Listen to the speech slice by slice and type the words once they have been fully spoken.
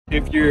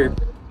if your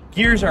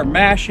gears are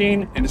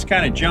mashing and it's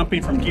kind of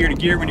jumping from gear to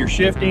gear when you're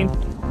shifting,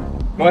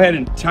 go ahead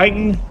and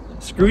tighten,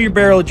 screw your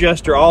barrel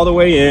adjuster all the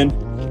way in,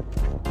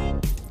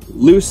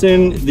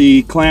 loosen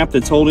the clamp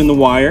that's holding the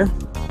wire,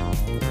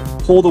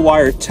 pull the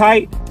wire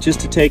tight just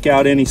to take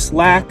out any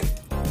slack,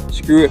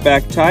 screw it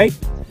back tight,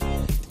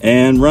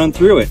 and run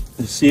through it.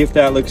 See if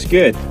that looks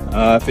good.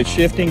 If it's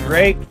shifting,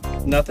 great,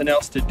 nothing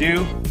else to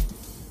do.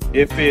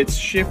 If it's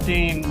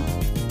shifting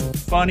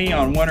funny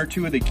on one or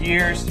two of the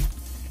gears,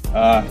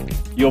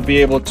 you'll be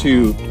able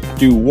to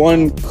do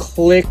one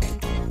click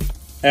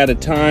at a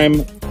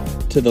time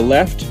to the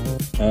left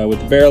with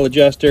the barrel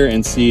adjuster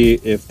and see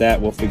if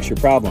that will fix your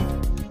problem.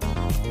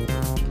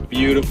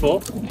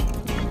 Beautiful.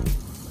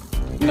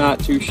 Not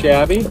too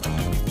shabby.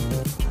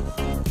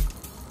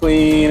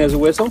 Clean as a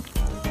whistle.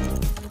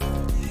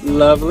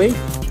 Lovely.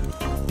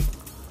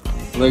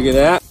 Look at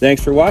that.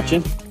 Thanks for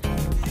watching.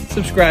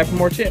 Subscribe for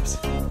more tips.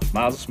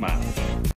 Miles of Smile.